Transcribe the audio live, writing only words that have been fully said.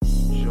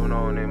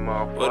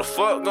What the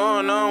fuck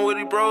going on with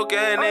these broke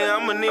ass nigga?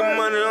 I'ma need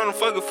money on the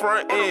fucking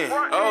front end.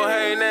 Oh,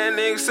 hey, that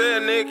nigga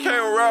said nigga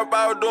can't rap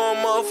out doing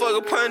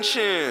motherfucking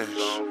punch-ins.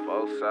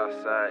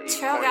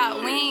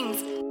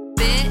 TrellGotWings,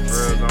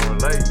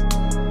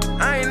 bitch.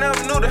 I ain't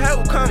never knew the hell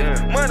would come.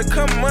 Money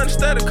coming, money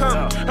steady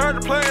coming. Heard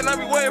the plan, I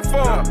be waiting for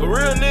him. A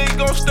real nigga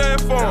gon'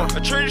 stand for him. I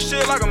treat this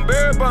shit like I'm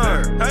Barry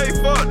Bonds. Hey,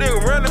 fuck nigga,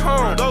 running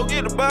home. Go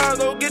get the bond,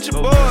 go get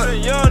your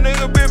boy. Young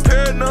nigga been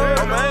paranoid.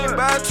 I ain't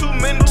buy too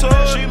many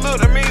toys. She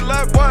looked at me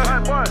like, boy,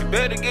 you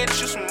better get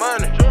you some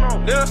money.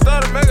 Then I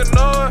started making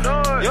noise.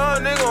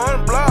 Young nigga on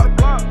the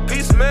block.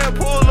 Piece man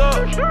pull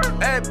up.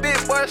 At big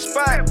boy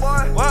spot.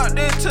 Walked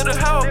into the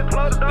house.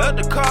 Let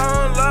the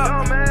car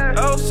unlock.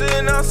 I was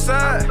sitting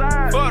outside.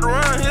 Fucked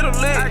around, hit a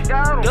lick.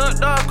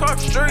 Dunked off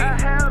across the street.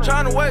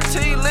 Tryna wait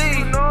till he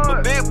leave.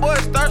 But big boy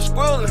start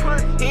squealing.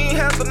 He ain't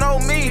have to know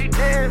me.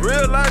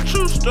 Real life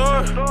true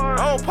story. I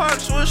don't pop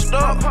switched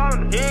up.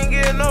 He ain't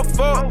getting no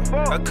fuck.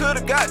 I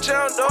could've got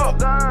jammed up.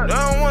 They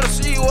don't wanna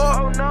see you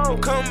up. I'm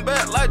coming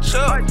back like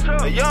Chuck.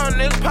 A young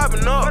nigga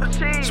popping up.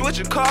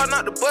 Switching car,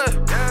 not the bus.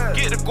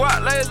 Get the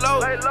guap, lay low.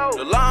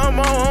 The line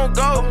on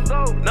go.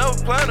 Never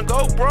plan to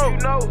go broke.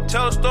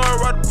 Tell a story,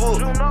 write a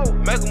book.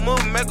 Make a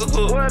movie, make a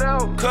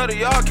hook. Cut it,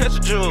 y'all catch a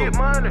jewel.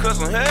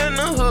 Cause I'm heading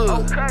the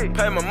hood.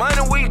 Pay my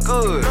money, we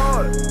good.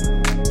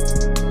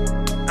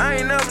 I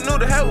ain't never knew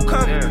the hell would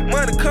come.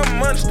 Money coming,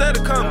 money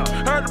steady coming.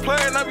 Heard the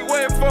plan, I be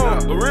waiting for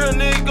him. A real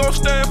nigga gon'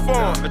 stand for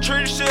him. I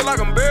treat this shit like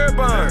I'm Barry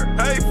Bonds.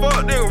 Hey,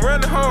 fuck nigga,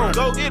 running home.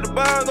 Go get the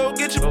bond, go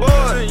get your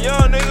boy.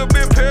 Young nigga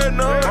been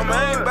paranoid.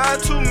 I ain't buy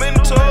too many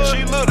toys.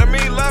 She looked at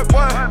me like,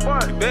 boy,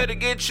 you better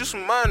get you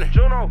some money.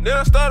 Then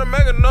I started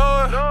making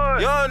noise.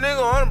 Young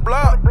nigga on the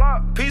block.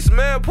 Piece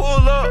man pull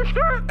up.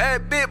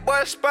 At big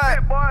boy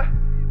spot.